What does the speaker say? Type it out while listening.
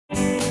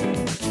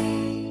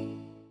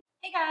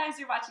guys,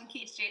 you're watching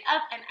Cait Straight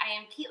Up, and I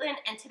am Caitlin,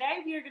 and today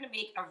we are going to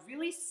make a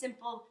really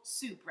simple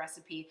soup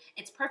recipe.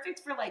 It's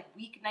perfect for like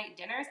weeknight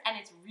dinners, and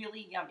it's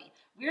really yummy.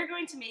 We are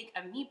going to make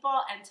a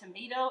meatball and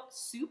tomato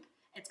soup.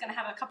 It's going to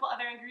have a couple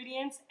other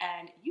ingredients,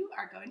 and you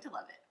are going to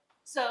love it.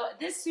 So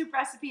this soup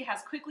recipe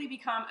has quickly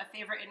become a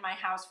favorite in my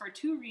house for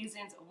two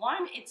reasons.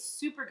 One, it's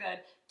super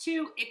good.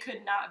 Two, it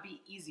could not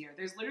be easier.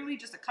 There's literally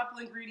just a couple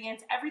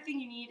ingredients. Everything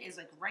you need is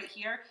like right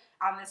here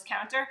on this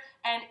counter,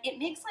 and it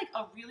makes like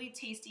a really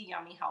tasty,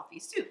 yummy, healthy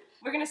soup.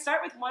 We're gonna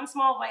start with one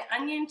small white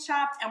onion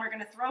chopped, and we're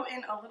gonna throw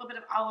in a little bit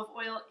of olive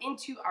oil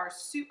into our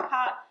soup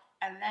pot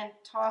and then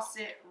toss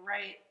it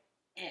right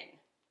in.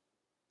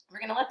 We're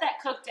gonna let that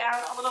cook down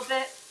a little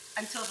bit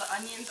until the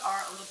onions are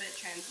a little bit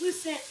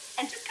translucent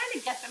and just kind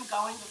of get them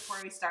going before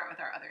we start with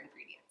our other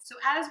ingredients. So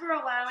as we're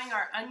allowing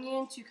our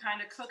onion to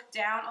kind of cook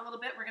down a little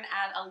bit, we're gonna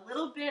add a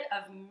little bit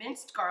of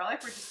minced garlic.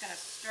 We're just gonna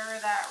stir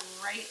that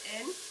right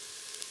in,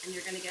 and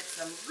you're gonna get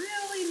some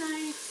really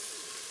nice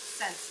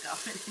scents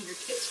going in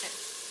your kitchen.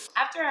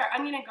 After our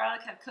onion and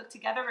garlic have cooked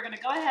together, we're gonna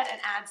go ahead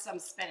and add some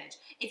spinach.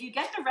 If you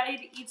get the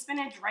ready-to-eat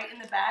spinach right in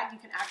the bag, you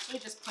can actually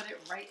just put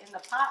it right in the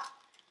pot.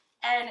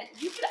 And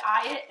you could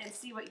eye it and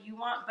see what you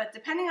want, but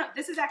depending on,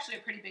 this is actually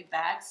a pretty big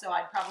bag, so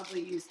I'd probably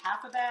use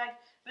half a bag.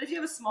 But if you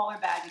have a smaller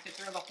bag, you could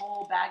throw the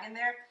whole bag in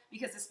there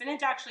because the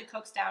spinach actually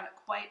cooks down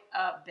quite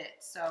a bit.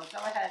 So go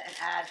ahead and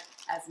add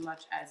as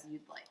much as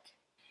you'd like.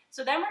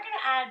 So then we're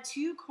gonna add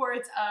 2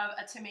 quarts of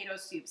a tomato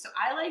soup. So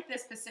I like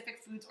this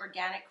Pacific Foods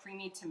organic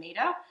creamy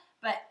tomato,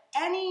 but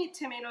any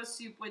tomato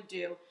soup would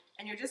do.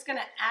 And you're just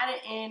gonna add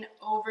it in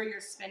over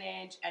your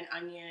spinach and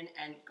onion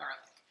and garlic.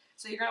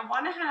 So you're gonna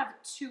wanna have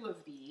 2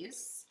 of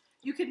these.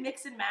 You could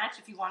mix and match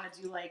if you wanna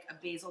do like a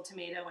basil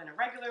tomato and a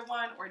regular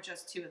one, or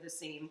just 2 of the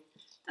same.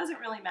 Doesn't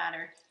really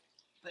matter,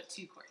 but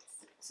 2 quarts.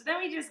 So then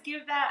we just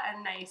give that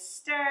a nice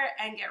stir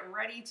and get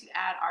ready to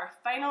add our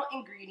final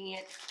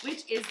ingredient,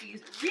 which is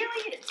these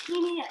really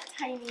teeny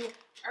tiny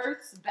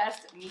Earth's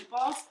Best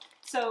meatballs.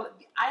 So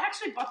I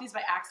actually bought these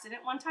by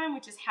accident one time,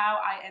 which is how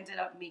I ended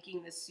up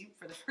making this soup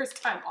for the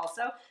first time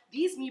also.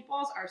 These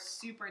meatballs are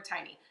super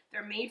tiny.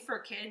 They're made for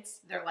kids.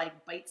 They're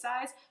like bite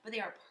size, but they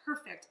are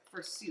perfect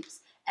for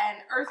soups. And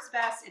Earth's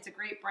Best, it's a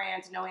great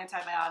brand, no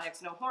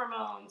antibiotics, no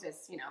hormones,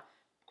 it's, you know,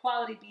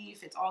 quality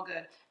beef, it's all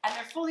good. And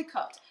they're fully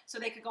cooked, so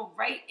they could go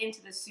right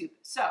into the soup.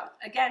 So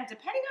again,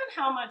 depending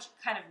on how much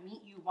kind of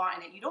meat you want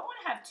in it, you don't want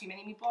to have too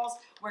many meatballs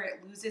where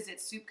it loses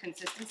its soup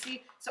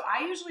consistency. So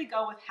I usually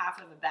go with half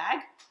of a bag,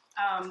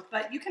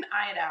 but you can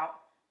eye it out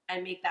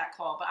and make that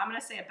call. But I'm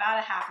gonna say about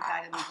a half a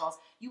bag of meatballs.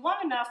 You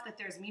want enough that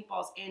there's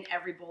meatballs in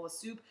every bowl of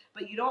soup,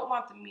 but you don't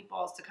want the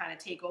meatballs to kind of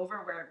take over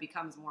where it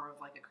becomes more of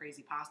like a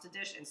crazy pasta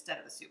dish instead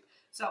of a soup.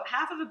 So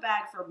half of a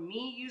bag for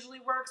me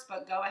usually works,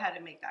 but go ahead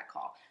and make that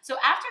call. So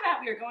after that,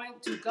 we are going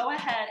to go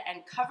ahead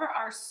and cover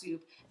our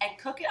soup and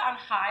cook it on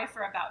high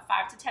for about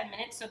 5 to 10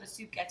 minutes so the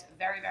soup gets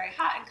very, very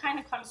hot and kind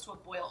of comes to a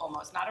boil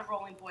almost. Not a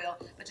rolling boil,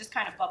 but just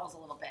kind of bubbles a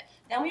little bit.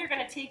 Then we are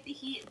gonna take the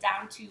heat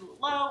down to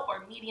low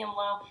or medium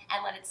low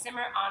and let it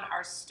simmer on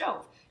our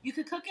stove. You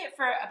could cook it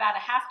for about a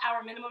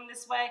half-hour minimum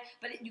this way,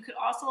 but you could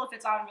also, if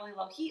it's on really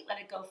low heat, let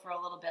it go for a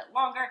little bit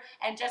longer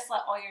and just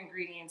let all your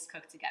ingredients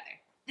cook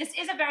together. This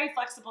is a very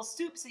flexible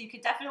soup, so you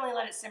could definitely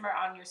let it simmer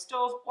on your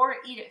stove or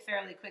eat it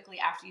fairly quickly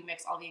after you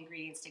mix all the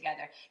ingredients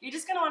together. You're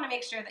just gonna wanna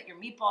make sure that your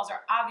meatballs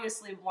are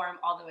obviously warm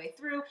all the way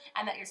through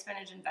and that your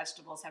spinach and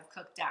vegetables have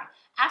cooked down.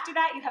 After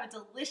that, you have a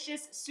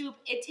delicious soup.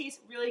 It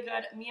tastes really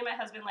good. Me and my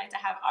husband like to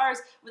have ours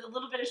with a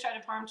little bit of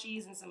shredded Parm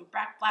cheese and some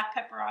black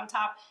pepper on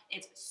top.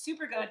 It's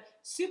super good,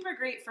 super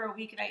great for a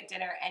weeknight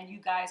dinner, and you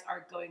guys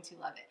are going to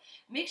love it.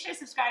 Make sure to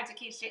subscribe to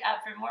Cait Straight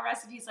Up for more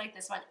recipes like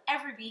this one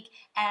every week,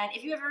 and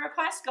if you have a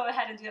request, go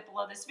ahead and do it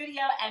below this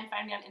video and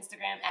find me on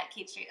Instagram at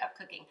Cait Straight Up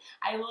Cooking.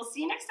 I will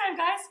see you next time,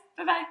 guys.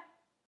 Bye-bye.